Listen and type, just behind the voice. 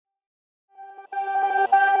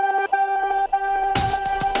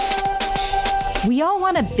We all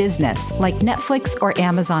want a business like Netflix or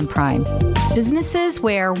Amazon Prime. Businesses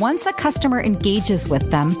where once a customer engages with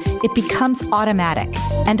them, it becomes automatic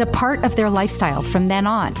and a part of their lifestyle from then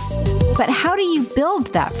on. But how do you build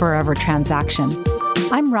that forever transaction?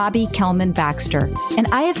 I'm Robbie Kellman Baxter, and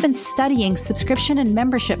I have been studying subscription and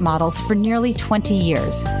membership models for nearly 20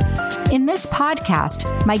 years. In this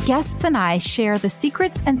podcast, my guests and I share the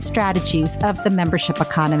secrets and strategies of the membership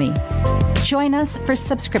economy. Join us for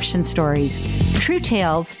Subscription Stories, true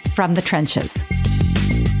tales from the trenches.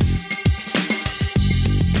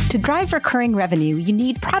 To drive recurring revenue, you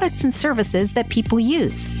need products and services that people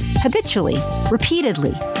use habitually,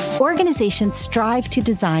 repeatedly. Organizations strive to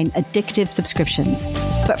design addictive subscriptions.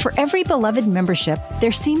 But for every beloved membership,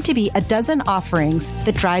 there seem to be a dozen offerings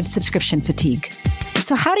that drive subscription fatigue.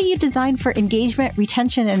 So how do you design for engagement,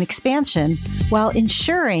 retention, and expansion while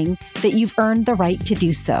ensuring that you've earned the right to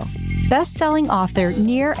do so? Best-selling author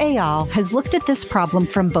Nir Eyal has looked at this problem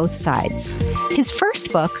from both sides. His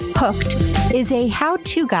first book, Hooked, is a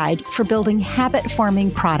how-to guide for building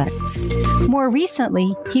habit-forming products. More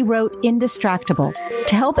recently, he wrote Indistractable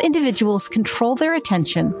to help individuals control their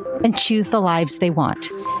attention and choose the lives they want.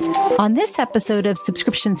 On this episode of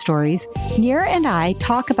Subscription Stories, Nir and I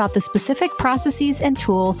talk about the specific processes and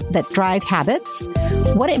tools that drive habits,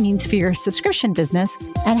 what it means for your subscription business,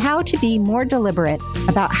 and how to be more deliberate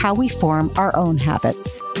about how we form our own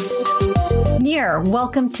habits. Nir,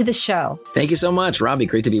 welcome to the show. Thank you so much, Robbie.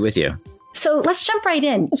 Great to be with you. So let's jump right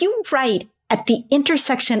in. You write at the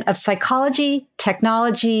intersection of psychology,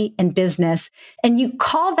 technology, and business, and you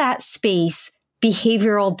call that space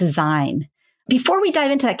behavioral design. Before we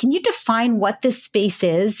dive into that, can you define what this space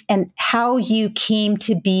is and how you came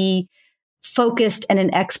to be focused and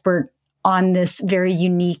an expert on this very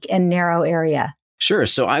unique and narrow area? Sure.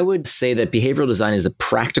 So I would say that behavioral design is the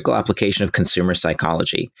practical application of consumer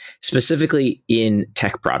psychology, specifically in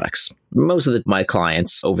tech products. Most of my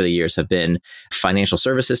clients over the years have been financial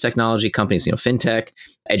services technology companies, fintech,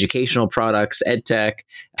 educational products, edtech,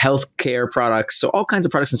 healthcare products. So all kinds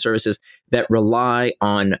of products and services that rely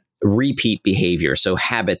on repeat behavior. So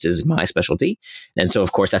habits is my specialty. And so,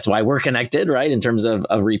 of course, that's why we're connected, right? In terms of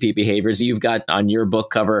repeat behaviors. You've got on your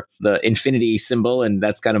book cover the infinity symbol, and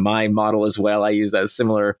that's kind of my model as well. I use that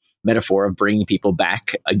similar metaphor of bringing people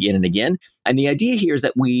back again and again. And the idea here is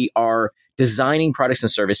that we are designing products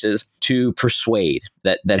and services to persuade,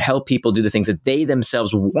 that help people do the things that they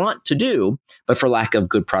themselves want to do, but for lack of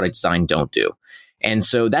good product design, don't do. And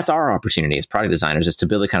so that's our opportunity as product designers, is to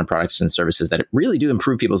build the kind of products and services that really do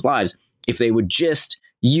improve people's lives if they would just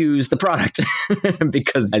use the product.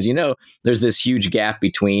 Because as you know, there's this huge gap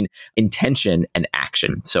between intention and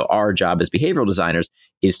action. So our job as behavioral designers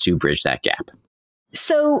is to bridge that gap.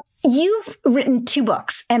 So you've written 2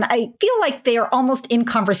 books, and I feel like they are almost in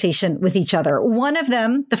conversation with each other. One of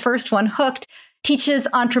them, the first one, Hooked, teaches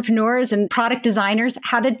entrepreneurs and product designers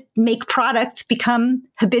how to make products become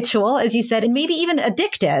habitual, as you said, and maybe even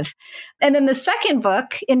addictive. And then the second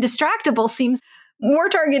book, Indistractable, seems more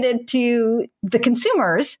targeted to the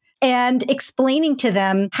consumers and explaining to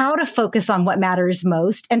them how to focus on what matters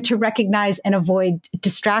most and to recognize and avoid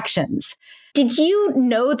distractions. Did you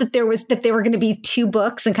know that there were going to be 2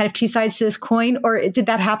 books and kind of 2 sides to this coin, or did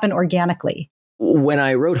that happen organically? When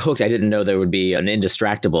I wrote Hooked, I didn't know there would be an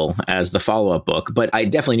Indistractable as the follow-up book, but I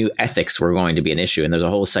definitely knew ethics were going to be an issue. And there's a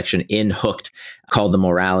whole section in Hooked called The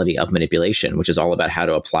Morality of Manipulation, which is all about how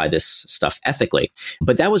to apply this stuff ethically.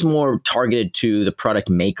 But that was more targeted to the product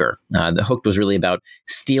maker. The Hooked was really about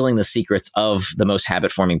stealing the secrets of the most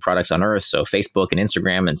habit-forming products on earth. So Facebook and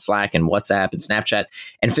Instagram and Slack and WhatsApp and Snapchat,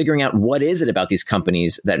 and figuring out what is it about these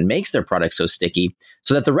companies that makes their products so sticky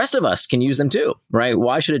so that the rest of us can use them too, right?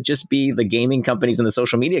 Why should it just be the gaming companies and the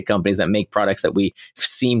social media companies that make products that we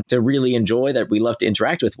seem to really enjoy, that we love to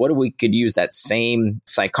interact with? What if we could use that same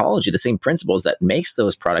psychology, the same principles that makes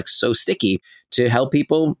those products so sticky to help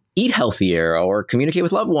people eat healthier or communicate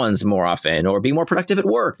with loved ones more often or be more productive at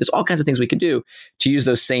work? There's all kinds of things we can do to use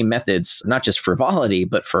those same methods, not just for frivolity,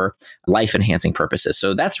 but for life-enhancing purposes.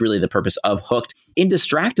 So that's really the purpose of Hooked.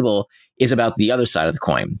 Indistractable is about the other side of the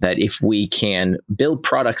coin, that if we can build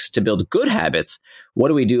products to build good habits, what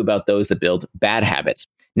do we do about those that build bad habits?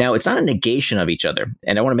 Now, it's not a negation of each other.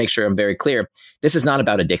 And I want to make sure I'm very clear. This is not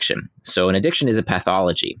about addiction. So an addiction is a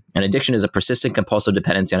pathology. An addiction is a persistent compulsive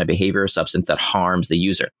dependency on a behavior or substance that harms the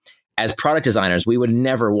user. As product designers, we would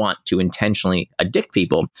never want to intentionally addict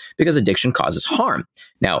people because addiction causes harm.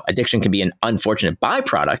 Now, addiction can be an unfortunate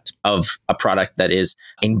byproduct of a product that is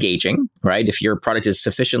engaging, right? If your product is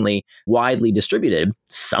sufficiently widely distributed,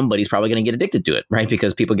 somebody's probably going to get addicted to it, right?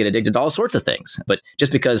 Because people get addicted to all sorts of things. But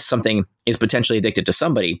just because something is potentially addicted to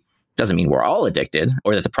somebody Doesn't mean we're all addicted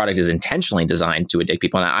or that the product is intentionally designed to addict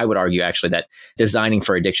people. And I would argue actually that designing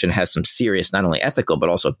for addiction has some serious, not only ethical, but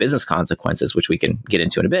also business consequences, which we can get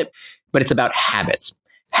into in a bit. But it's about habits.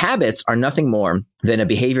 Habits are nothing more than a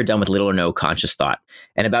behavior done with little or no conscious thought.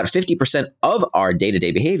 And about 50% of our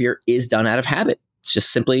day-to-day behavior is done out of habit. It's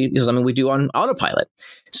just simply something we do on autopilot.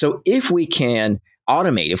 So if we can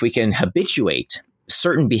automate, if we can habituate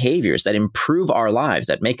certain behaviors that improve our lives,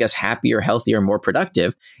 that make us happier, healthier, more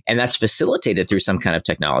productive, and that's facilitated through some kind of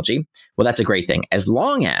technology, well, that's a great thing. As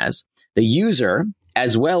long as the user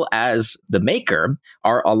as well as the maker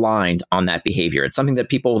are aligned on that behavior. It's something that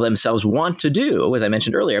people themselves want to do, as I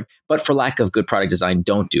mentioned earlier, but for lack of good product design,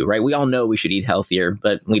 don't do, right? We all know we should eat healthier,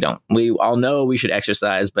 but we don't. We all know we should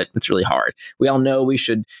exercise, but it's really hard. We all know we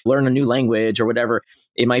should learn a new language or whatever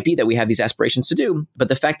it might be that we have these aspirations to do, but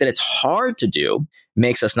the fact that it's hard to do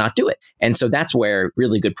makes us not do it. And so that's where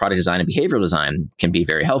really good product design and behavioral design can be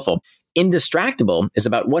very helpful. Indistractable is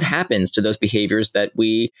about what happens to those behaviors that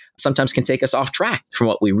we sometimes can take us off track from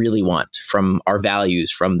what we really want, from our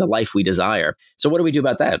values, from the life we desire. So what do we do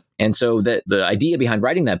about that? And so the idea behind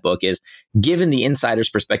writing that book is, given the insider's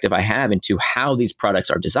perspective I have into how these products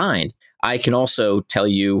are designed, I can also tell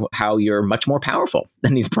you how you're much more powerful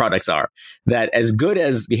than these products are. That as good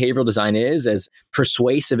as behavioral design is, as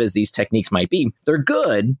persuasive as these techniques might be, they're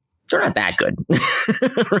good. They're not that good,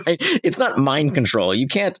 right? It's not mind control. You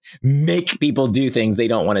can't make people do things they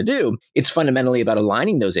don't want to do. It's fundamentally about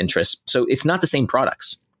aligning those interests. So it's not the same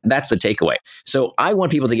products. That's the takeaway. So I want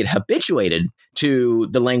people to get habituated to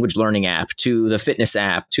the language learning app, to the fitness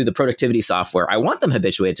app, to the productivity software. I want them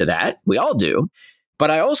habituated to that. We all do. But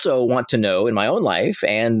I also want to know in my own life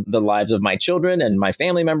and the lives of my children and my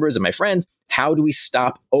family members and my friends, how do we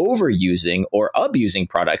stop overusing or abusing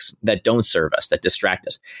products that don't serve us, that distract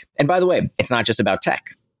us? And by the way, it's not just about tech,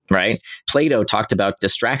 right? Plato talked about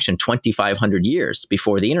distraction 2,500 years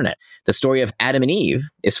before the internet. The story of Adam and Eve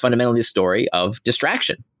is fundamentally a story of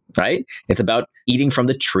distraction, right? It's about eating from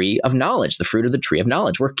the tree of knowledge, the fruit of the tree of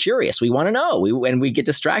knowledge. We're curious. We want to know. And we get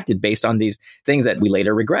distracted based on these things that we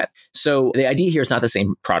later regret. So the idea here is not the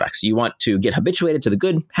same products. You want to get habituated to the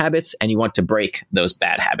good habits and you want to break those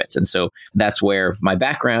bad habits. And so that's where my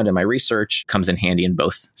background and my research comes in handy in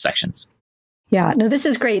both sections. Yeah, no, this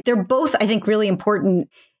is great. They're both, I think, really important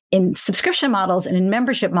in subscription models and in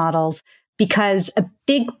membership models, because a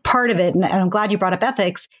big part of it, and I'm glad you brought up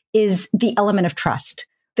ethics, is the element of trust.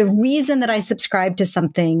 The reason that I subscribe to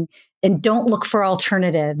something and don't look for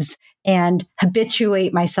alternatives and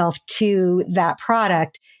habituate myself to that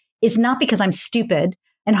product is not because I'm stupid,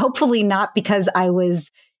 and hopefully not because I was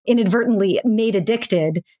inadvertently made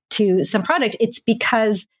addicted to some product. It's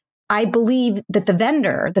because I believe that the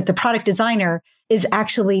vendor, that the product designer is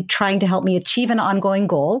actually trying to help me achieve an ongoing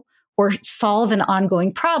goal or solve an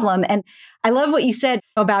ongoing problem. And I love what you said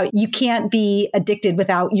about you can't be addicted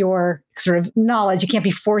without your sort of knowledge. You can't be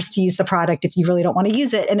forced to use the product if you really don't want to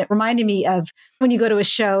use it. And it reminded me of when you go to a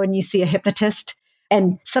show and you see a hypnotist,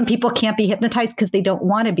 and some people can't be hypnotized because they don't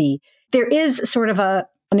want to be. There is sort of an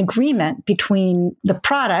agreement between the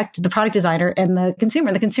product designer, and the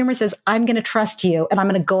consumer. The consumer says, I'm going to trust you and I'm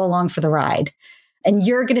going to go along for the ride. And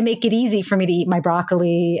you're going to make it easy for me to eat my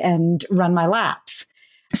broccoli and run my laps.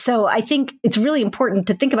 So I think it's really important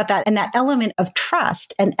to think about that, and that element of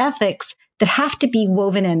trust and ethics that have to be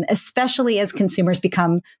woven in, especially as consumers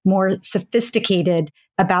become more sophisticated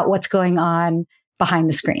about what's going on behind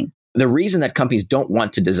the screen. The reason that companies don't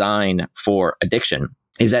want to design for addiction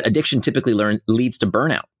is that addiction typically leads to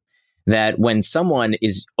burnout. That when someone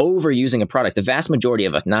is overusing a product, the vast majority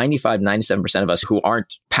of us, 95, 97% of us who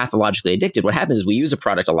aren't pathologically addicted, what happens is we use a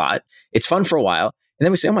product a lot. It's fun for a while. And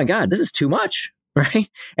then we say, oh my God, this is too much. Right?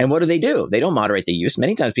 And what do? They don't moderate the use.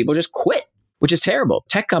 Many times people just quit, which is terrible.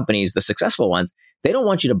 Tech companies, the successful ones, they don't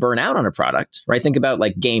want you to burn out on a product, right? Think about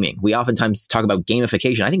like gaming. We oftentimes talk about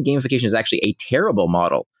gamification. I think gamification is actually a terrible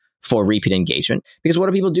model for repeat engagement, because what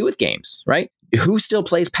do people do with games, right? Who still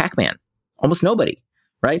plays Pac-Man? Almost nobody,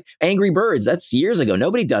 right? Angry Birds, that's years ago.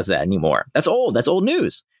 Nobody does that anymore. That's old. That's old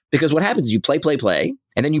news. Because what happens is you play,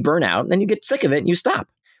 and then you burn out, and then you get sick of it and you stop.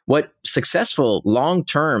 What successful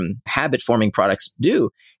long-term habit-forming products do,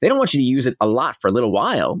 they don't want you to use it a lot for a little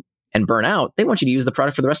while and burn out. They want you to use the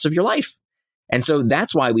product for the rest of your life. And so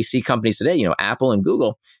that's why we see companies today, Apple and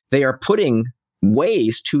Google, they are putting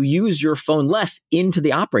ways to use your phone less into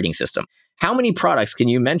the operating system. How many products can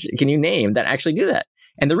you name that actually do that?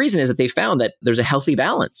 And the reason is that they found that there's a healthy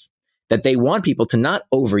balance, that they want people to not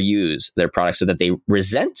overuse their products so that they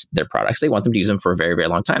resent their products. They want them to use them for a very, very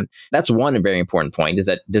long time. That's one very important point, is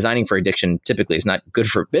that designing for addiction typically is not good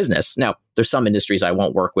for business. Now, there's some industries I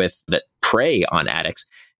won't work with that prey on addicts.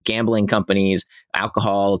 gambling companies,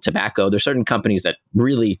 alcohol, tobacco. There's certain companies that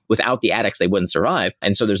really, without the addicts, they wouldn't survive.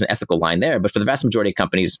 And so there's an ethical line there. But for the vast majority of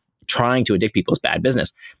companies, trying to addict people is bad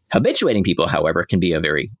business. Habituating people, however, can be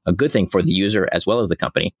a good thing for the user as well as the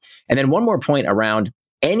company. And then one more point around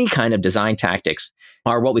any kind of design tactics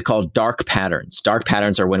are what we call dark patterns. Dark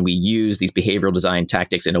patterns are when we use these behavioral design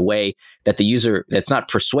tactics in a way that the user, that's not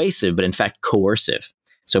persuasive, but in fact coercive.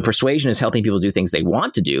 So persuasion is helping people do things they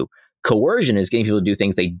want to do. Coercion is getting people to do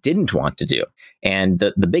things they didn't want to do. And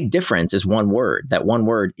the big difference is one word. That one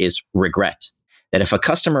word is regret. That if a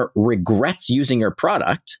customer regrets using your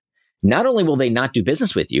product, not only will they not do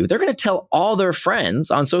business with you, they're going to tell all their friends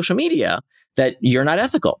on social media that you're not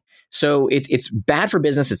ethical. So it's bad for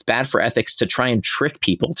business. It's bad for ethics to try and trick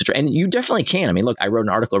people and you definitely can. I mean, look, I wrote an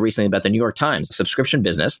article recently about the New York Times, a subscription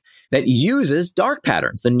business that uses dark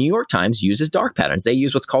patterns. The New York Times uses dark patterns. They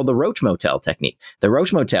use what's called the Roach Motel technique. The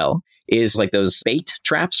Roach Motel is like those bait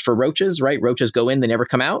traps for roaches, right? Roaches go in, they never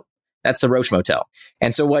come out. That's the Roach Motel.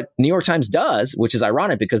 And so what New York Times does, which is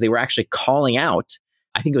ironic because they were actually calling out,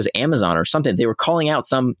 I think it was Amazon or something. They were calling out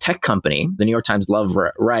some tech company. The New York Times love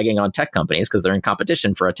ragging on tech companies because they're in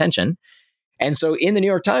competition for attention. And so in the New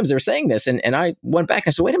York Times, they were saying this. And I went back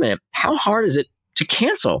and I said, wait a minute, how hard is it to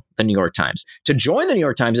cancel the New York Times? To join the New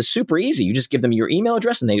York Times is super easy. You just give them your email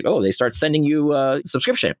address and they start sending you a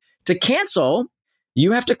subscription. To cancel,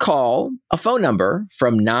 you have to call a phone number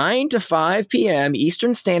from 9 to 5 p.m.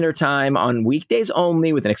 Eastern Standard Time on weekdays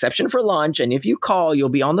only, with an exception for lunch. And if you call, you'll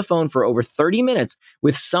be on the phone for over 30 minutes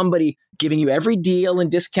with somebody giving you every deal and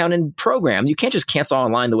discount and program. You can't just cancel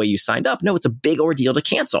online the way you signed up. No, it's a big ordeal to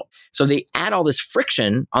cancel. So they add all this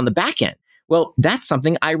friction on the back end. Well, that's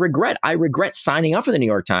something I regret. I regret signing up for the New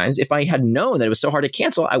York Times. If I had known that it was so hard to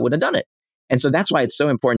cancel, I wouldn't have done it. And so that's why it's so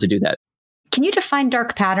important to do that. Can you define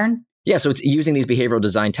dark pattern? Yeah, so it's using these behavioral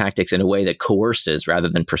design tactics in a way that coerces rather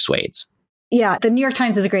than persuades. Yeah, the New York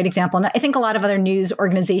Times is a great example. And I think a lot of other news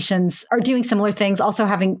organizations are doing similar things, also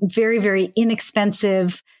having very, very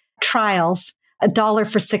inexpensive trials,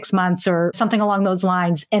 $1 for 6 months or something along those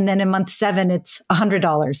lines. And then in month 7, it's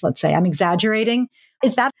 $100, let's say. I'm exaggerating.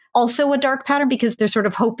 Is that also a dark pattern? Because they're sort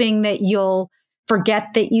of hoping that you'll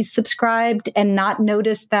forget that you subscribed and not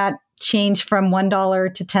notice that change from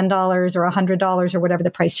 $1 to $10 or $100 or whatever the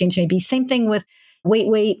price change may be. Same thing with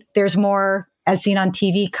wait, there's more as seen on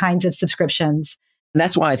TV kinds of subscriptions. And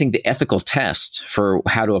that's why I think the ethical test for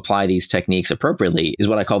how to apply these techniques appropriately is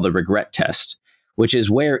what I call the regret test, which is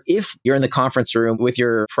where if you're in the conference room with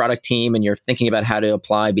your product team and you're thinking about how to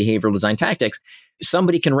apply behavioral design tactics,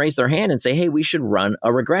 somebody can raise their hand and say, hey, we should run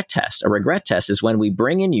a regret test. A regret test is when we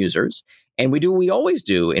bring in users and we do what we always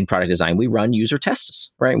do in product design. We run user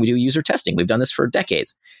tests, right? We do user testing. We've done this for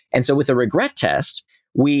decades. And so with a regret test,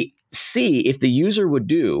 we see if the user would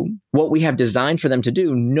do what we have designed for them to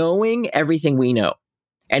do, knowing everything we know.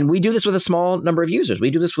 And we do this with a small number of users.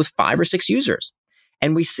 We do this with 5 or 6 users.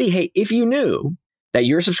 And we see, hey, if you knew that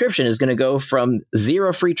your subscription is going to go from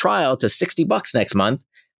 0 free trial to $60 next month,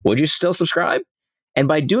 would you still subscribe? And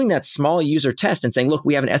by doing that small user test and saying, look,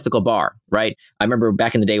 we have an ethical bar, right? I remember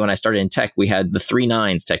back in the day when I started in tech, we had the 3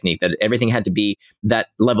 nines technique, that everything had to be that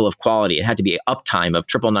level of quality. It had to be uptime of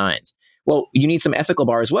 999s. Well, you need some ethical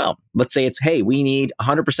bar as well. Let's say it's, hey, we need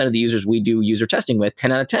 100% of the users we do user testing with,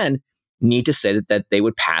 10 out of 10, need to say that they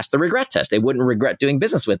would pass the regret test. They wouldn't regret doing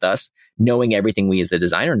business with us, knowing everything we as the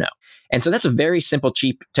designer know. And so that's a very simple,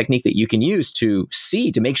 cheap technique that you can use to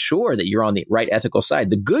make sure that you're on the right ethical side.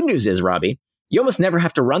 The good news is, Robbie, you almost never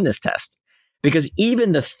have to run this test, because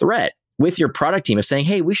even the threat with your product team of saying,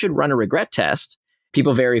 hey, we should run a regret test,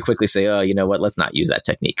 people very quickly say, oh, you know what, let's not use that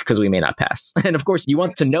technique because we may not pass. And of course, you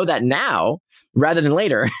want to know that now rather than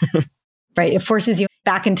later. Right. It forces you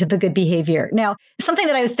back into the good behavior. Now, something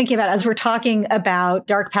that I was thinking about as we're talking about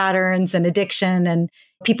dark patterns and addiction and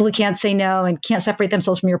people who can't say no and can't separate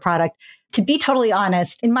themselves from your product, to be totally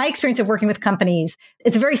honest, in my experience of working with companies,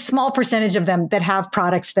 it's a very small percentage of them that have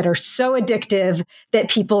products that are so addictive that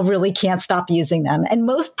people really can't stop using them. And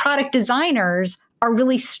most product designers are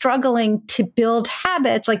really struggling to build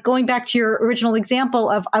habits, like going back to your original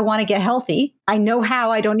example of, I want to get healthy. I know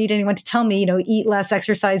how. I don't need anyone to tell me, eat less,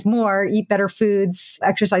 exercise more, eat better foods,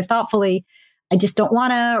 exercise thoughtfully. I just don't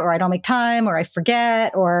want to, or I don't make time, or I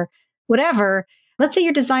forget, or whatever. Let's say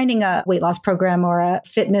you're designing a weight loss program or a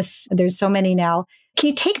fitness. There's so many now. Can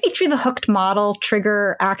you take me through the hooked model,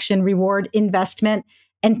 trigger, action, reward, investment,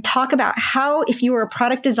 and talk about how, if you were a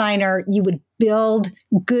product designer, you would build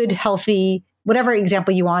good, healthy, whatever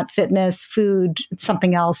example you want, fitness, food,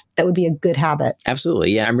 something else that would be a good habit?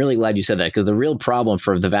 Absolutely. Yeah, I'm really glad you said that, because the real problem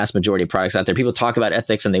for the vast majority of products out there, people talk about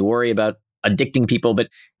ethics and they worry about addicting people, but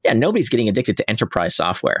yeah, nobody's getting addicted to enterprise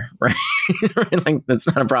software, right? Like, that's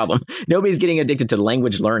not a problem. Nobody's getting addicted to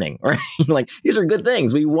language learning, right? Like, these are good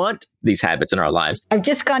things. We want these habits in our lives. I've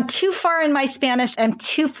just gone too far in my Spanish. I'm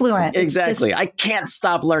too fluent. Exactly. I can't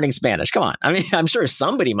stop learning Spanish. Come on. I mean, I'm sure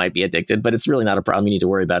somebody might be addicted, but it's really not a problem you need to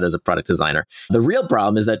worry about as a product designer. The real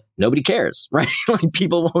problem is that nobody cares, right? Like,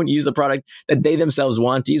 people won't use the product that they themselves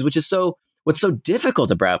want to use, which is what's so difficult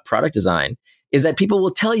about product design is that people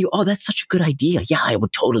will tell you, oh, that's such a good idea. Yeah, I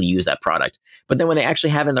would totally use that product. But then when they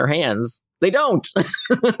actually have it in their hands, they don't,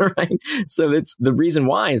 right? So it's the reason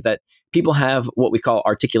why is that people have what we call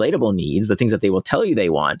articulatable needs, the things that they will tell you they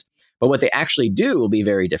want, but what they actually do will be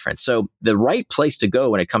very different. So the right place to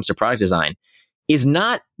go when it comes to product design is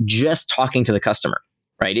not just talking to the customer,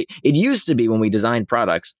 right? It used to be when we designed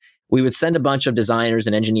products, we would send a bunch of designers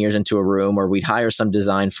and engineers into a room, or we'd hire some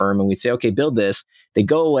design firm and we'd say, okay, build this. They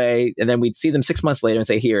go away, and then we'd see them 6 months later and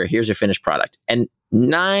say, here's your finished product. And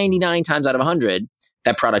 99 times out of 100,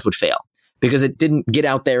 that product would fail because it didn't get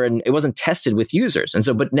out there and it wasn't tested with users. And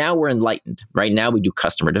so, but now we're enlightened, right? Now we do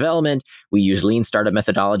customer development. We use lean startup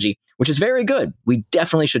methodology, which is very good. We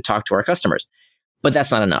definitely should talk to our customers, but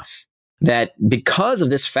that's not enough. That because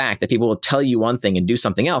of this fact that people will tell you one thing and do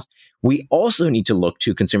something else, we also need to look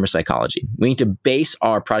to consumer psychology. We need to base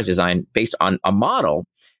our product design based on a model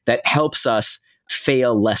that helps us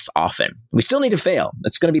fail less often. We still need to fail.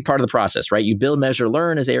 That's going to be part of the process, right? You build, measure,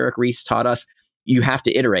 learn, as Eric Ries taught us. You have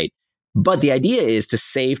to iterate. But the idea is to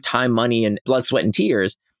save time, money, and blood, sweat, and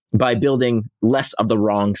tears by building less of the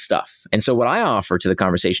wrong stuff. And so what I offer to the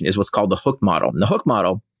conversation is what's called the hook model. And the hook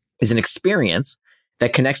model is an experience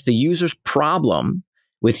that connects the user's problem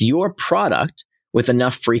with your product with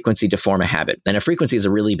enough frequency to form a habit. And a frequency is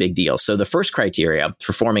a really big deal. So the first criteria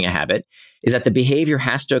for forming a habit is that the behavior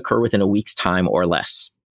has to occur within a week's time or less.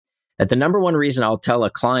 That the number one reason I'll tell a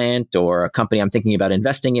client or a company I'm thinking about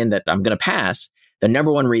investing in that I'm going to pass, the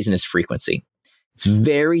number one reason is frequency. It's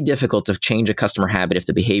very difficult to change a customer habit if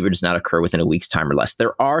the behavior does not occur within a week's time or less.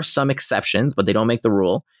 There are some exceptions, but they don't make the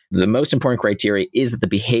rule. The most important criteria is that the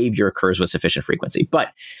behavior occurs with sufficient frequency. But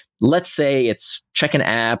let's say it's check an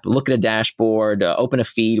app, look at a dashboard, open a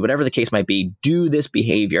feed, whatever the case might be, do this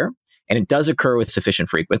behavior, and it does occur with sufficient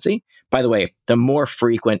frequency. By the way, the more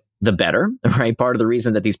frequent, the better, right? Part of the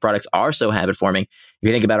reason that these products are so habit forming, if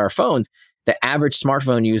you think about our phones, the average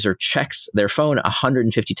smartphone user checks their phone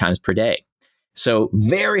 150 times per day. So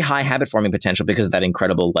very high habit forming potential because of that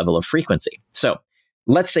incredible level of frequency. So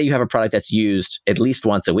let's say you have a product that's used at least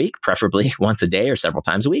once a week, preferably once a day or several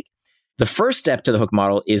times a week. The first step to the hook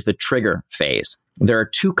model is the trigger phase. There are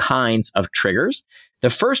two kinds of triggers. The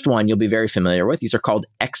first one you'll be very familiar with. These are called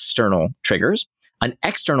external triggers. An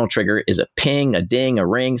external trigger is a ping, a ding, a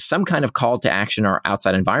ring, some kind of call to action or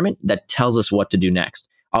outside environment that tells us what to do next.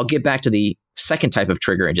 I'll get back to the second type of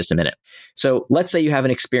trigger in just a minute. So let's say you have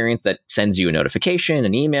an experience that sends you a notification,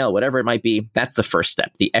 an email, whatever it might be. That's the first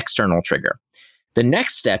step, the external trigger. The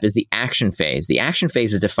next step is the action phase. The action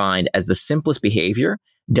phase is defined as the simplest behavior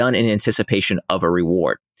done in anticipation of a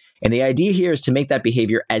reward. And the idea here is to make that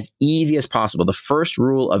behavior as easy as possible. The first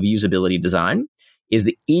rule of usability design is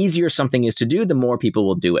the easier something is to do, the more people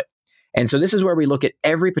will do it. And so this is where we look at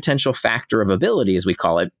every potential factor of ability, as we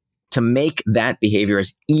call it, to make that behavior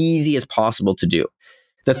as easy as possible to do.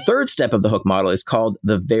 The third step of the hook model is called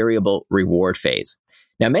the variable reward phase.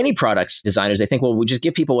 Now, many products designers, they think, well, we just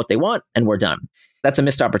give people what they want and we're done. That's a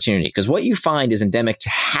missed opportunity because what you find is endemic to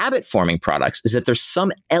habit-forming products is that there's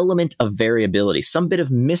some element of variability, some bit of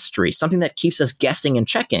mystery, something that keeps us guessing and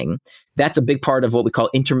checking. That's a big part of what we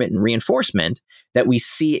call intermittent reinforcement that we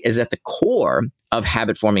see is at the core of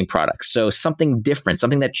habit-forming products. So something different,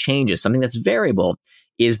 something that changes, something that's variable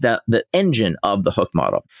is the engine of the hook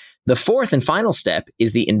model. The fourth and final step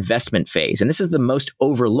is the investment phase. And this is the most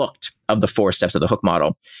overlooked of the four steps of the hook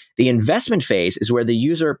model. The investment phase is where the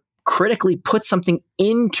user critically puts something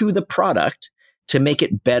into the product to make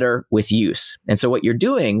it better with use. And so what you're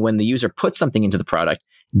doing when the user puts something into the product,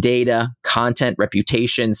 data, content,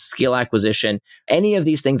 reputation, skill acquisition, any of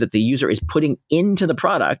these things that the user is putting into the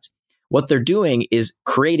product, what they're doing is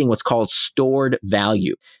creating what's called stored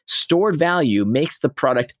value. Stored value makes the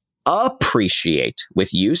product appreciate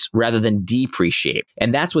with use rather than depreciate.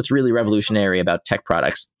 And that's what's really revolutionary about tech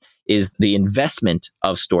products is the investment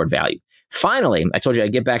of stored value. Finally, I told you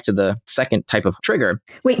I'd get back to the second type of trigger.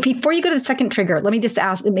 Wait, before you go to the second trigger, let me just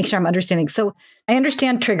ask, make sure I'm understanding. So I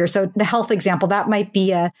understand trigger. So the health example, that might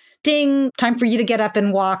be a ding, time for you to get up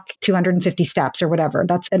and walk 250 steps or whatever.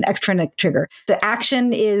 That's an extrinsic trigger. The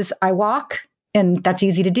action is I walk, and that's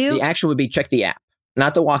easy to do. The action would be check the app,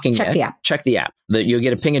 not the walking. Check the app. Check the app. You'll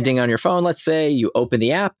get a ping and ding on your phone. Let's say you open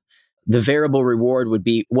the app. The variable reward would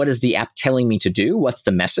be, what is the app telling me to do? What's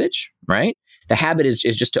the message, right? The habit is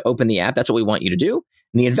just to open the app. That's what we want you to do.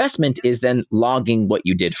 And the investment is then logging what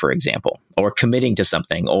you did, for example, or committing to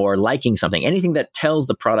something or liking something, anything that tells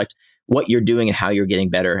the product what you're doing and how you're getting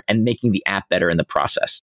better and making the app better in the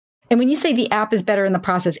process. And when you say the app is better in the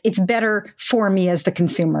process, it's better for me as the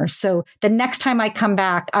consumer. So the next time I come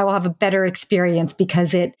back, I will have a better experience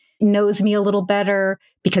because it knows me a little better,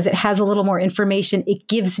 because it has a little more information. It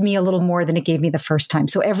gives me a little more than it gave me the first time.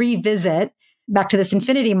 So every visit, back to this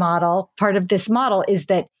infinity model, part of this model is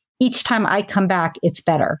that each time I come back, it's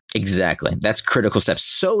better. Exactly. That's critical steps.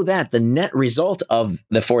 So that the net result of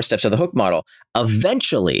the 4 steps of the hook model,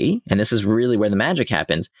 eventually, and this is really where the magic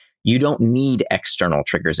happens, you don't need external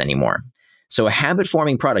triggers anymore. So a habit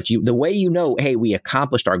forming product, the way you know, hey, we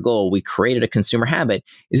accomplished our goal, we created a consumer habit,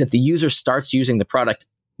 is that the user starts using the product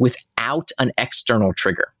without an external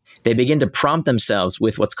trigger. They begin to prompt themselves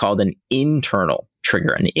with what's called an internal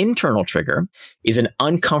trigger. An internal trigger is an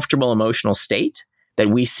uncomfortable emotional state that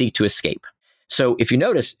we seek to escape. So if you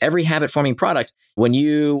notice, every habit-forming product, when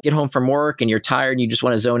you get home from work and you're tired and you just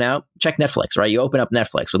want to zone out, check Netflix, right? You open up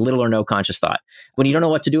Netflix with little or no conscious thought. When you don't know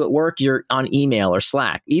what to do at work, you're on email or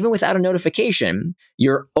Slack. Even without a notification,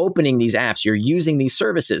 you're opening these apps, you're using these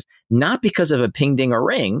services, not because of a ping, ding, or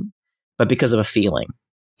ring, but because of a feeling.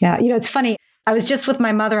 Yeah. It's funny. I was just with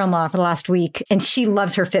my mother-in-law for the last week, and she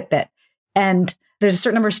loves her Fitbit. And there's a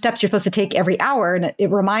certain number of steps you're supposed to take every hour. And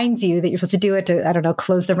it reminds you that you're supposed to do it to, I don't know,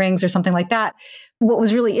 close the rings or something like that. What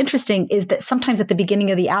was really interesting is that sometimes at the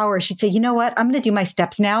beginning of the hour, she'd say, you know what, I'm going to do my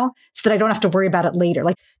steps now so that I don't have to worry about it later.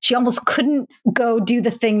 Like she almost couldn't go do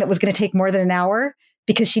the thing that was going to take more than an hour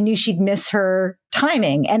because she knew she'd miss her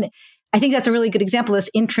timing. And I think that's a really good example of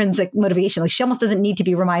this intrinsic motivation. Like she almost doesn't need to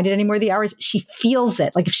be reminded anymore of the hours. She feels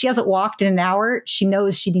it. Like if she hasn't walked in an hour, she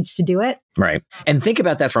knows she needs to do it. Right. And think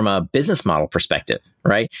about that from a business model perspective,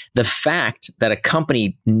 right? The fact that a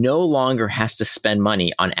company no longer has to spend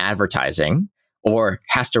money on advertising or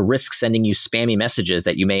has to risk sending you spammy messages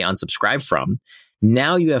that you may unsubscribe from.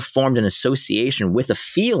 Now you have formed an association with a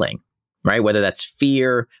feeling, right? Whether that's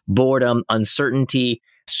fear, boredom, uncertainty,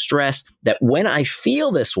 stress, that when I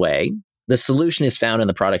feel this way, the solution is found in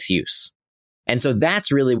the product's use. And so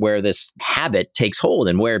that's really where this habit takes hold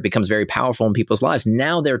and where it becomes very powerful in people's lives.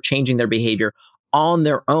 Now they're changing their behavior on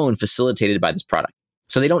their own, facilitated by this product.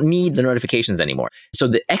 So they don't need the notifications anymore. So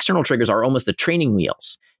the external triggers are almost the training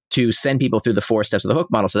wheels to send people through the 4 steps of the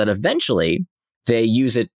hook model so that eventually they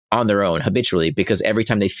use it on their own habitually, because every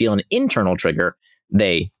time they feel an internal trigger,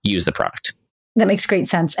 they use the product. That makes great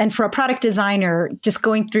sense. And for a product designer, just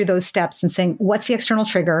going through those steps and saying, what's the external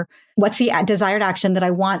trigger? What's the desired action that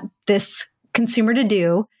I want this consumer to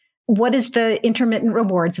do? What is the intermittent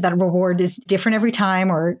reward? So that reward is different every time,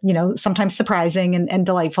 or, sometimes surprising and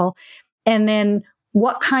delightful. And then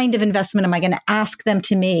what kind of investment am I going to ask them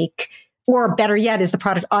to make? Or better yet, is the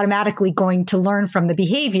product automatically going to learn from the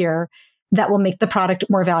behavior that will make the product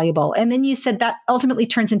more valuable? And then you said that ultimately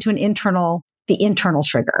turns into the internal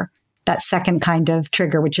trigger, that second kind of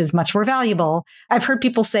trigger, which is much more valuable. I've heard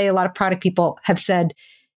people say, a lot of product people have said,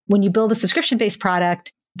 when you build a subscription-based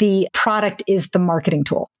product, the product is the marketing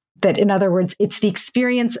tool. That, in other words, it's the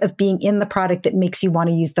experience of being in the product that makes you want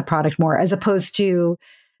to use the product more, as opposed to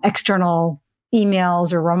external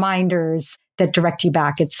emails or reminders that direct you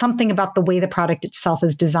back. It's something about the way the product itself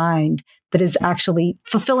is designed that is actually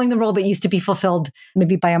fulfilling the role that used to be fulfilled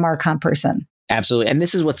maybe by a Marcom person. Absolutely. And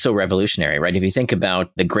this is what's so revolutionary, right? If you think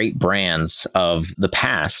about the great brands of the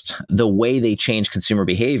past, the way they changed consumer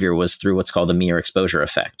behavior was through what's called the mere exposure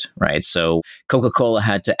effect, right? So Coca-Cola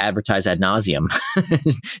had to advertise ad nauseum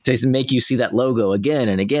to make you see that logo again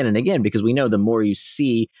and again and again, because we know the more you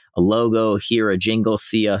see a logo, hear a jingle,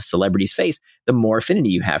 see a celebrity's face, the more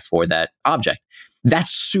affinity you have for that object.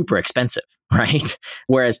 That's super expensive, right?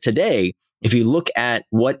 Whereas today, if you look at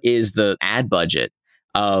what is the ad budget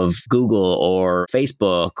of Google or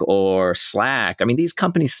Facebook or Slack, these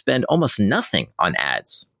companies spend almost nothing on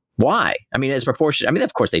ads. Why? As proportion,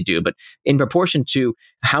 of course they do, but in proportion to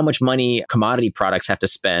how much money commodity products have to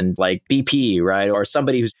spend, like BP, right? Or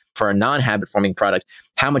somebody who's for a non-habit forming product,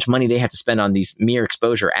 how much money they have to spend on these mere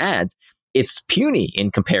exposure ads, it's puny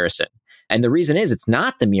in comparison. And the reason is it's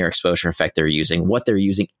not the mere exposure effect they're using. What they're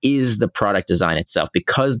using is the product design itself.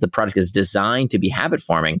 Because the product is designed to be habit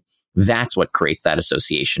forming, that's what creates that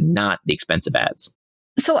association, not the expensive ads.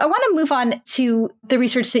 So I want to move on to the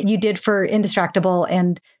research that you did for Indistractable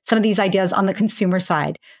and some of these ideas on the consumer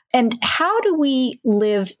side. And how do we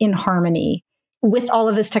live in harmony with all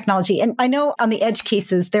of this technology? And I know on the edge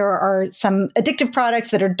cases, there are some addictive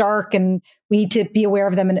products that are dark and we need to be aware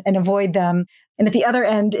of them and avoid them. And at the other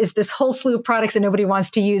end is this whole slew of products that nobody wants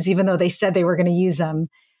to use, even though they said they were going to use them.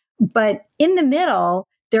 But in the middle,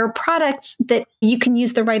 there are products that you can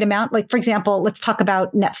use the right amount. Like, for example, let's talk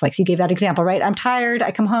about Netflix. You gave that example, right? I'm tired. I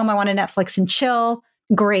come home. I want to Netflix and chill.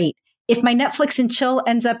 Great. If my Netflix and chill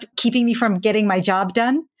ends up keeping me from getting my job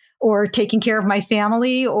done or taking care of my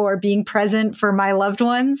family or being present for my loved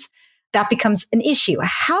ones, that becomes an issue.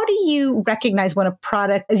 How do you recognize when a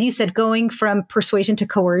product, as you said, going from persuasion to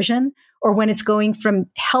coercion, or when it's going from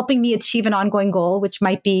helping me achieve an ongoing goal, which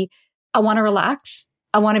might be, I want to relax,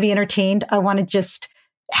 I want to be entertained, I want to just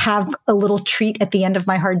have a little treat at the end of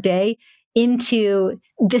my hard day, into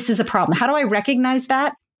this is a problem. How do I recognize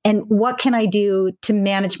that? And what can I do to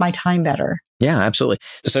manage my time better? Yeah, absolutely.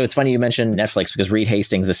 So it's funny you mentioned Netflix, because Reed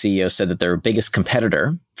Hastings, the CEO, said that their biggest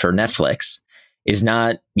competitor for Netflix is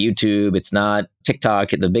not YouTube. It's not TikTok.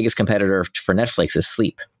 The biggest competitor for Netflix is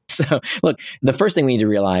sleep. So look, the first thing we need to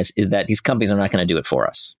realize is that these companies are not going to do it for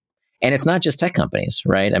us. And it's not just tech companies,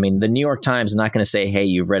 right? I mean, the New York Times is not going to say, hey,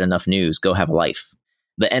 you've read enough news, go have a life.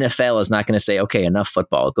 The NFL is not going to say, okay, enough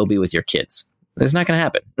football, go be with your kids. That's not going to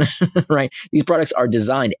happen, right? These products are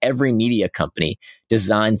designed, every media company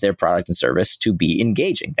designs their product and service to be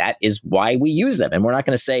engaging. That is why we use them. And we're not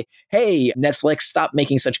going to say, hey, Netflix, stop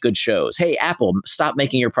making such good shows. Hey, Apple, stop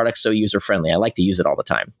making your products so user-friendly. I like to use it all the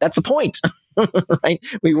time. That's the point, right?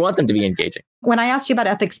 We want them to be engaging. When I asked you about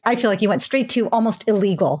ethics, I feel like you went straight to almost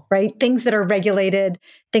illegal, right? Things that are regulated,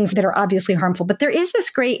 things that are obviously harmful. But there is this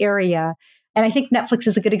gray area. And I think Netflix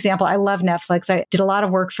is a good example. I love Netflix. I did a lot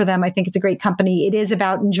of work for them. I think it's a great company. It is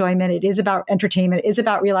about enjoyment. It is about entertainment. It is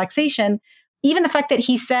about relaxation. Even the fact that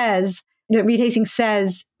he says, Reed Hastings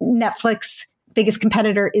says, Netflix biggest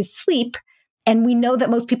competitor is sleep. And we know that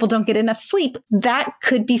most people don't get enough sleep. That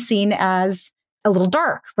could be seen as a little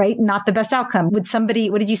dark, right? Not the best outcome. Would somebody,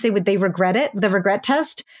 what did you say? Would they regret it? The regret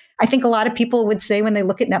test? I think a lot of people would say when they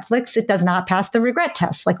look at Netflix, it does not pass the regret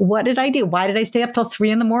test. Like, what did I do? Why did I stay up till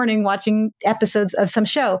 3 a.m. watching episodes of some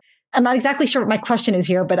show? I'm not exactly sure what my question is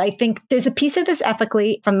here, but I think there's a piece of this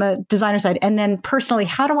ethically from the designer side. And then personally,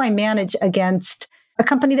 how do I manage against a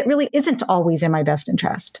company that really isn't always in my best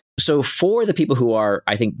interest? So for the people who are,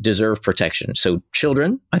 I think, deserve protection. So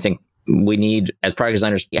children, I think, we need, as product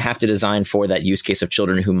designers, you have to design for that use case of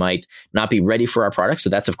children who might not be ready for our products. So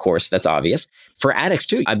that's, of course, that's obvious. For addicts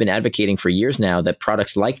too, I've been advocating for years now that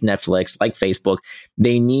products like Netflix, like Facebook,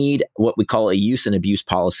 they need what we call a use and abuse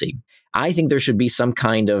policy. I think there should be some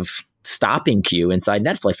kind of stopping cue inside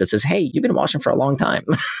Netflix that says, hey, you've been watching for a long time.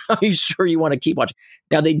 Are you sure you want to keep watching?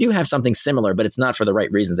 Now, they do have something similar, but it's not for the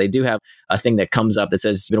right reasons. They do have a thing that comes up that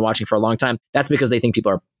says you've been watching for a long time. That's because they think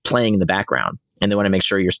people are playing in the background and they want to make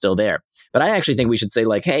sure you're still there. But I actually think we should say,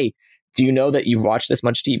 like, hey, do you know that you've watched this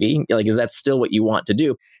much TV? Like, is that still what you want to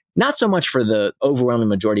do? Not so much for the overwhelming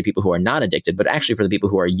majority of people who are not addicted, but actually for the people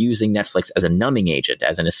who are using Netflix as a numbing agent,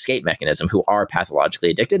 as an escape mechanism, who are pathologically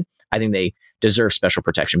addicted. I think they deserve special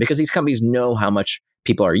protection because these companies know how much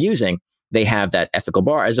people are using. They have that ethical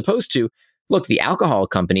bar, as opposed to, look, the alcohol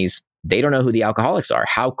companies, they don't know who the alcoholics are.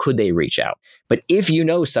 How could they reach out? But if you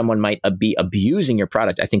know someone might be abusing your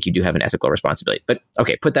product, I think you do have an ethical responsibility. But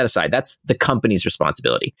okay, put that aside. That's the company's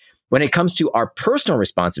responsibility. When it comes to our personal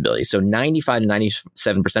responsibility, so 95 to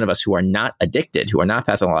 97% of us who are not addicted, who are not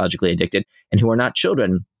pathologically addicted, and who are not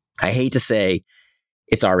children, I hate to say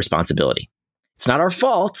it's our responsibility. It's not our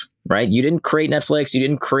fault, right? You didn't create Netflix. You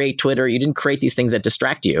didn't create Twitter. You didn't create these things that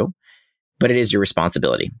distract you, but it is your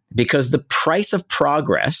responsibility, because the price of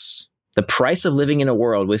progress, the price of living in a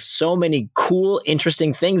world with so many cool,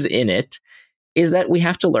 interesting things in it, is that we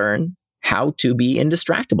have to learn how to be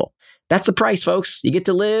indistractable. That's the price, folks. You get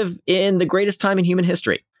to live in the greatest time in human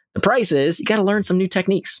history. The price is you got to learn some new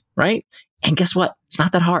techniques, right? And guess what? It's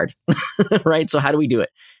not that hard, right? So how do we do it?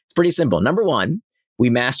 It's pretty simple. Number one, we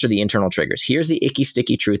master the internal triggers. Here's the icky,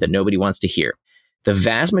 sticky truth that nobody wants to hear. The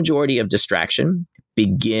vast majority of distraction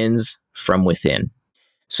begins from within.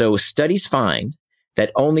 So studies find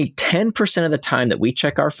that only 10% of the time that we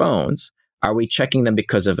check our phones are we checking them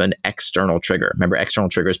because of an external trigger. Remember, external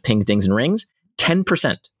triggers, pings, dings, and rings?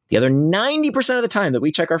 10%. The other 90% of the time that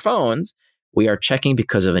we check our phones, we are checking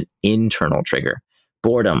because of an internal trigger.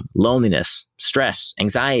 Boredom, loneliness, stress,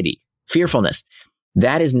 anxiety, fearfulness.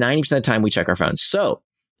 That is 90% of the time we check our phones. So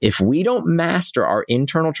if we don't master our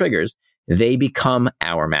internal triggers, they become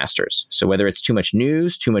our masters. So whether it's too much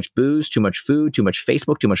news, too much booze, too much food, too much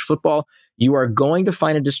Facebook, too much football, you are going to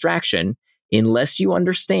find a distraction unless you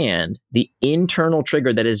understand the internal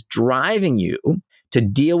trigger that is driving you to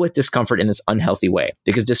deal with discomfort in this unhealthy way.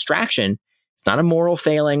 Because distraction, it's not a moral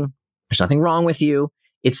failing. There's nothing wrong with you.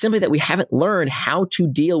 It's simply that we haven't learned how to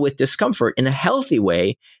deal with discomfort in a healthy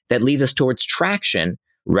way that leads us towards traction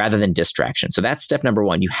rather than distraction. So that's step number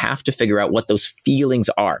one. You have to figure out what those feelings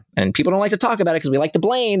are. And people don't like to talk about it because we like to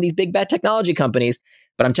blame these big bad technology companies.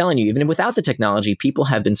 But I'm telling you, even without the technology, people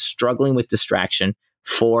have been struggling with distraction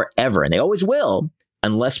forever. And they always will,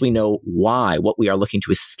 unless we know why, what we are looking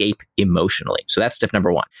to escape emotionally. So that's step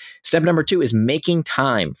number one. Step number two is making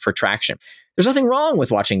time for traction. There's nothing wrong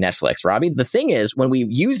with watching Netflix, Robbie. The thing is, when we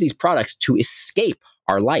use these products to escape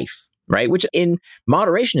our life, right? Which in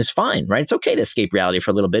moderation is fine, right? It's okay to escape reality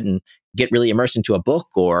for a little bit and get really immersed into a book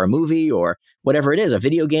or a movie or whatever it is, a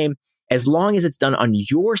video game, as long as it's done on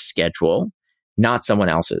your schedule, not someone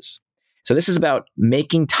else's. So this is about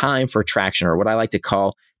making time for traction, or what I like to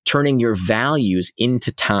call turning your values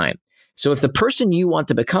into time. So if the person you want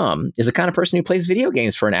to become is the kind of person who plays video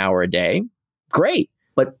games for an hour a day, great,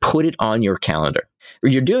 but put it on your calendar.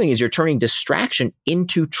 What you're doing is you're turning distraction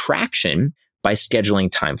into traction by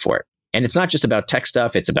scheduling time for it. And it's not just about tech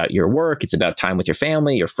stuff. It's about your work. It's about time with your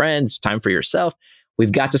family, your friends, time for yourself.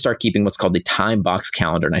 We've got to start keeping what's called the time box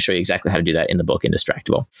calendar. And I show you exactly how to do that in the book,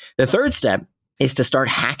 Indistractable. The third step is to start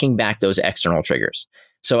hacking back those external triggers.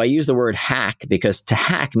 So I use the word hack because to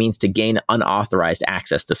hack means to gain unauthorized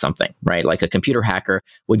access to something, right? Like a computer hacker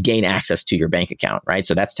would gain access to your bank account, right?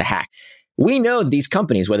 So that's to hack. We know these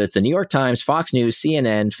companies, whether it's the New York Times, Fox News,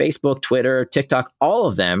 CNN, Facebook, Twitter, TikTok, all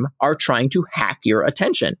of them are trying to hack your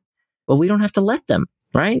attention. But we don't have to let them,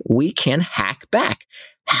 right? We can hack back.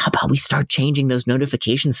 How about we start changing those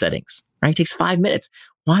notification settings, right? It takes 5 minutes.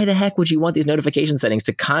 Why the heck would you want these notification settings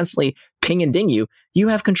to constantly ping and ding you? You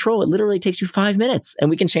have control. It literally takes you 5 minutes and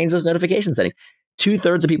we can change those notification settings.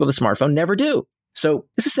 2/3 of people with a smartphone never do. So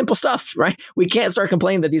this is simple stuff, right? We can't start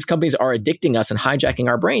complaining that these companies are addicting us and hijacking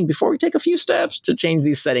our brain before we take a few steps to change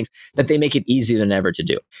these settings, that they make it easier than ever to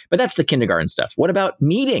do. But that's the kindergarten stuff. What about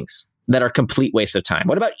meetings that are complete waste of time?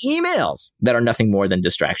 What about emails that are nothing more than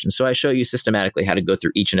distractions? So I show you systematically how to go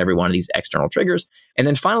through each and every one of these external triggers. And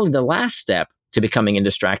then finally, the last step to becoming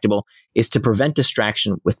indistractable is to prevent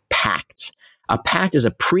distraction with pacts. A pact is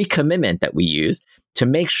a pre-commitment that we use to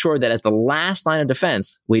make sure that as the last line of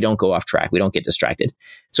defense, we don't go off track, we don't get distracted.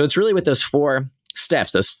 So it's really with those 4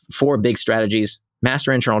 steps, those 4 big strategies: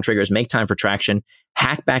 master internal triggers, make time for traction,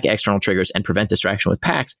 hack back external triggers, and prevent distraction with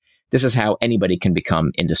pacts. This is how anybody can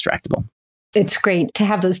become indistractable. It's great to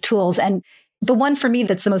have those tools. And the one for me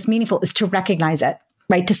that's the most meaningful is to recognize it,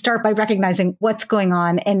 right? To start by recognizing what's going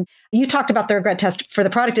on. And you talked about the regret test for the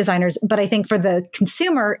product designers, but I think for the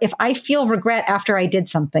consumer, if I feel regret after I did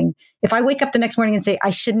something, if I wake up the next morning and say, I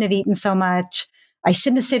shouldn't have eaten so much, I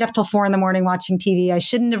shouldn't have stayed up till 4 a.m. watching TV, I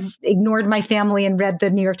shouldn't have ignored my family and read the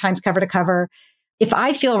New York Times cover to cover. If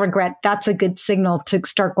I feel regret, that's a good signal to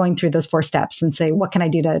start going through those 4 steps and say, what can I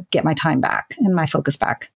do to get my time back and my focus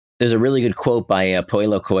back? There's a really good quote by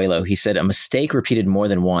Paulo Coelho. He said, a mistake repeated more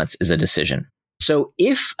than once is a decision. So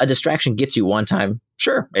if a distraction gets you one time,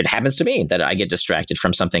 sure, it happens to me that I get distracted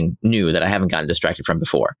from something new that I haven't gotten distracted from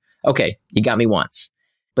before. Okay, you got me once.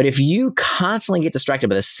 But if you constantly get distracted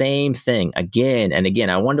by the same thing again and again,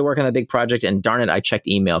 I wanted to work on a big project and darn it, I checked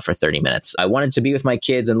email for 30 minutes. I wanted to be with my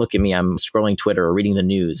kids and look at me, I'm scrolling Twitter or reading the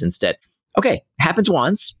news instead. Okay, it happens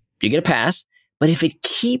once, you get a pass. But if it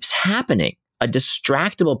keeps happening, a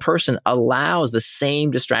distractible person allows the same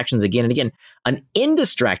distractions again and again. An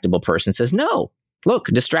indistractable person says, no, look,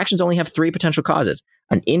 distractions only have 3 potential causes: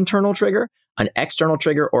 an internal trigger, an external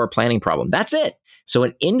trigger, or a planning problem. That's it. So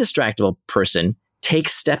an indistractable person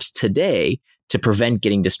takes steps today to prevent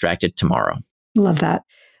getting distracted tomorrow. Love that.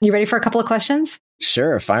 You ready for a couple of questions?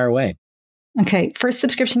 Sure, fire away. Okay. First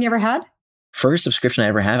subscription you ever had? First subscription I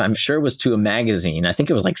ever had, I'm sure was to a magazine. I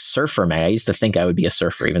think it was like Surfer Mag. I used to think I would be a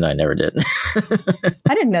surfer, even though I never did.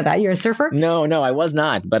 I didn't know that. You're a surfer? No, I was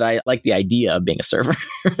not. But I like the idea of being a surfer.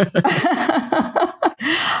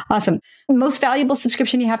 Awesome. Most valuable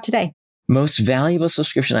subscription you have today? Most valuable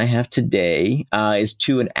subscription I have today is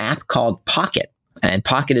to an app called Pocket. And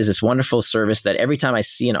Pocket is this wonderful service that every time I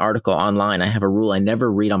see an article online, I have a rule: I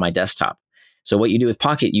never read on my desktop. So what you do with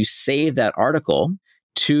Pocket, you save that article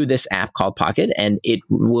to this app called Pocket, and it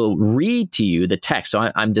will read to you the text.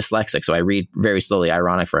 So I'm dyslexic, so I read very slowly.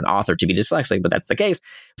 Ironic for an author to be dyslexic, but that's the case.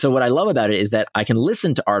 So what I love about it is that I can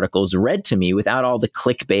listen to articles read to me without all the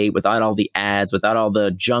clickbait, without all the ads, without all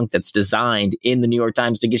the junk that's designed in the New York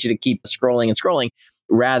Times to get you to keep scrolling and scrolling.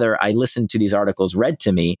 Rather, I listen to these articles read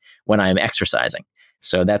to me when I'm exercising.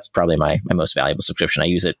 So that's probably my most valuable subscription. I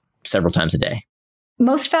use it several times a day.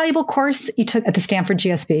 Most valuable course you took at the Stanford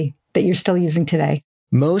GSB that you're still using today?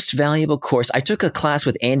 Most valuable course. I took a class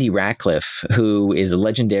with Andy Ratcliffe, who is a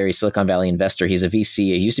legendary Silicon Valley investor. He's a VC.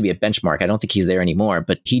 He used to be at Benchmark. I don't think he's there anymore,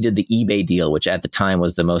 but he did the eBay deal, which at the time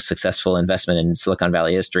was the most successful investment in Silicon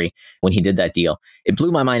Valley history when he did that deal. It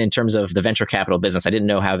blew my mind in terms of the venture capital business. I didn't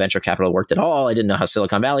know how venture capital worked at all. I didn't know how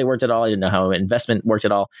Silicon Valley worked at all. I didn't know how investment worked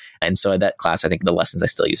at all. And so that class, I think the lessons I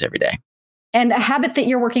still use every day. And a habit that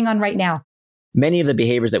you're working on right now? Many of the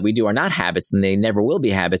behaviors that we do are not habits, and they never will be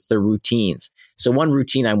habits. They're routines. So one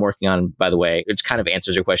routine I'm working on, by the way, which kind of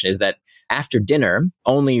answers your question, is that after dinner,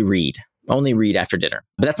 only read after dinner.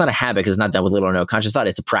 But that's not a habit because it's not done with little or no conscious thought.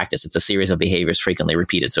 It's a practice. It's a series of behaviors frequently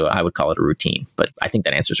repeated. So I would call it a routine. But I think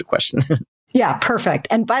that answers your question. Yeah, perfect.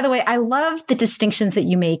 And by the way, I love the distinctions that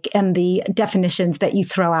you make and the definitions that you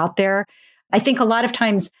throw out there. I think a lot of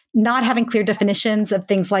times not having clear definitions of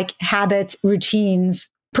things like habits, routines,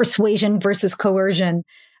 persuasion versus coercion,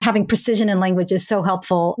 having precision in language is so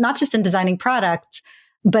helpful, not just in designing products,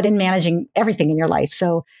 but in managing everything in your life.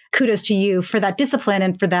 So kudos to you for that discipline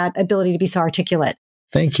and for that ability to be so articulate.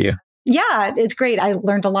 Thank you. Yeah, it's great. I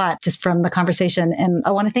learned a lot just from the conversation. And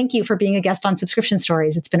I want to thank you for being a guest on Subscription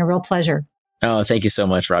Stories. It's been a real pleasure. Oh, thank you so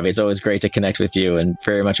much, Robbie. It's always great to connect with you and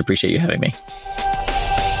very much appreciate you having me.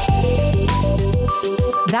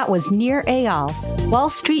 That was Nir Eyal, Wall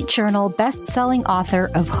Street Journal best-selling author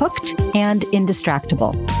of Hooked and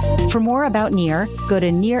Indistractable. For more about Nir, go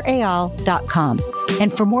to nireyal.com.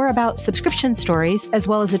 And for more about Subscription Stories, as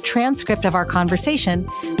well as a transcript of our conversation,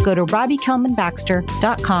 go to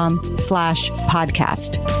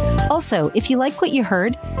robbiekelmanbaxter.com/podcast. Also, if you like what you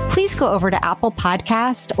heard, please go over to Apple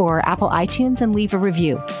Podcast or Apple iTunes and leave a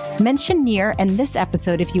review. Mention Nir and this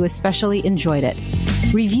episode if you especially enjoyed it.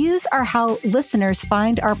 Reviews are how listeners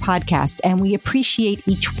find our podcast, and we appreciate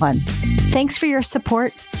each one. Thanks for your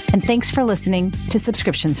support, and thanks for listening to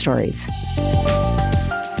Subscription Stories.